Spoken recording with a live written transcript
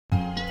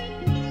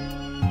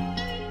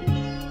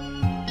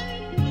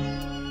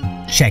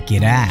Check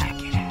it out.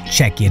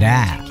 Check it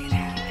out.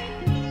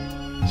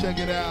 Check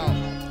it out.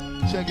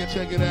 Check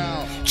it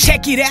out.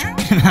 Check it out.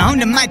 On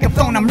the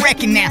microphone, I'm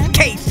wrecking now.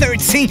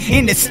 K13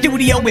 in the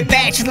studio with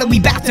Bachelor. We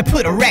about to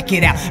put a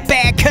record out.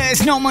 Bad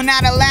cuz no more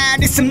not allowed.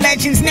 There's some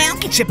legends now.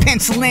 Get your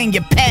pencil and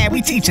your pad.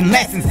 We teaching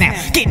lessons now.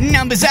 Getting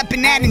numbers up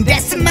and adding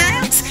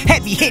decimals.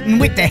 Heavy hitting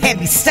with the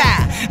heavy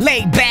style.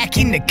 Laid back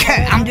in the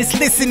cut. I'm just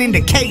listening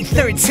to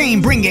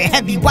K13. Bring it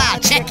heavy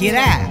wild. Check it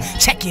out.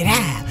 Check it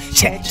out.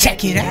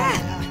 Check it out.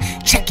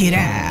 Check it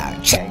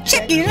out. Check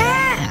it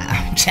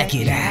out. Check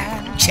it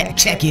out.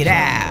 Check it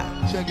out.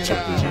 Check it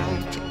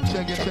out.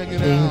 Check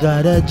it Ain't out.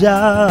 got a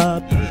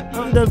job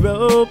on the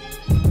rope.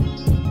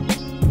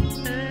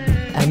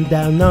 I'm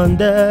down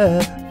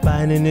under,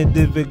 finding it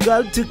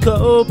difficult to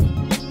cope.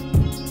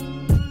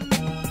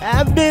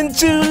 I've been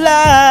through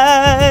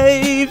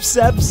life's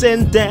ups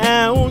and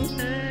down.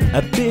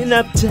 I've been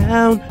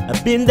uptown,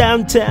 I've been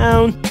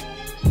downtown.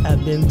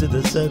 I've been to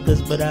the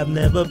circus, but I've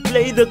never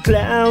played the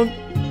clown.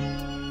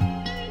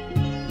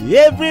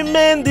 Every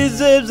man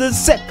deserves a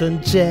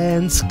second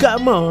chance.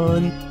 Come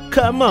on,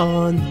 come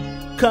on,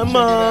 come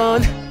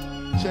on.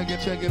 Check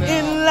it out.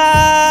 In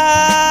life,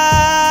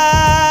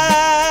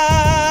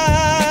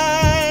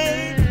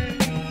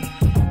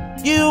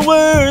 you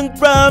weren't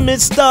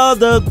promised all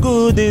the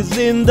goodies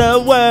in the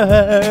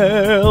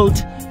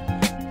world.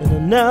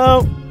 And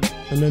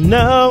I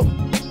know,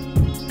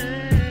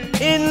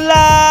 in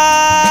life,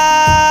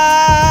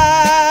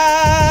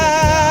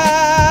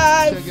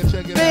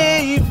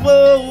 stay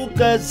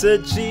focused,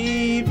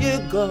 achieve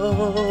your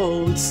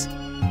goals.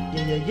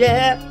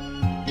 Yeah.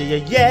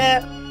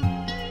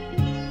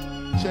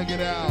 Check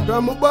it out.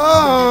 From a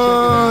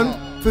born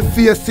to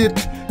face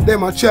it.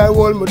 Them a try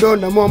hold me down,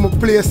 them want me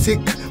play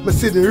sick. Me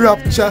see the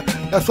rapture,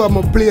 that's why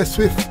me play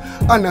swift.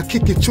 And I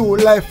kick it through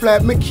life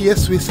like me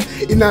K-Swiss.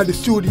 In the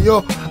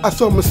studio, I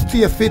saw me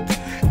stay fit.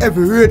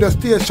 Every radio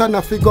station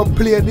I figure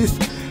play this.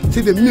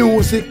 See the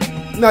music,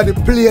 now the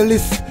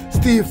playlist.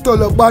 Steve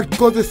tulloch bad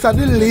cause it's the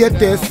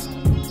latest.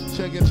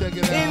 Check it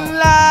out. In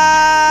life,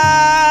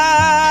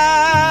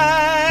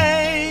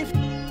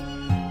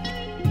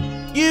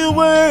 you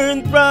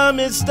weren't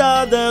promised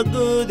all the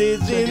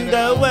goodies in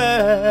the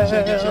world.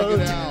 Check it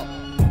out.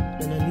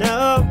 And I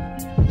know.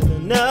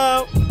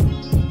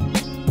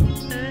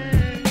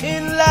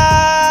 In life,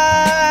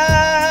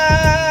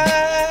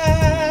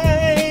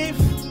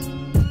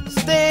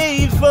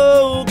 stay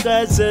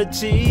focused,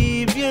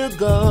 achieve your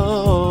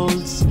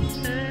goals.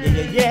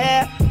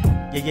 Yeah.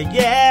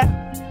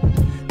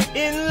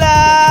 In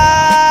life.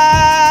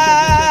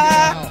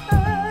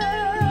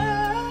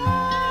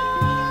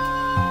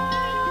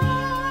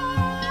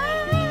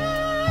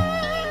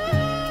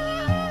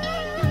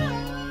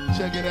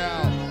 Check it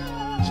out.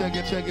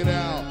 Check it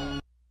out.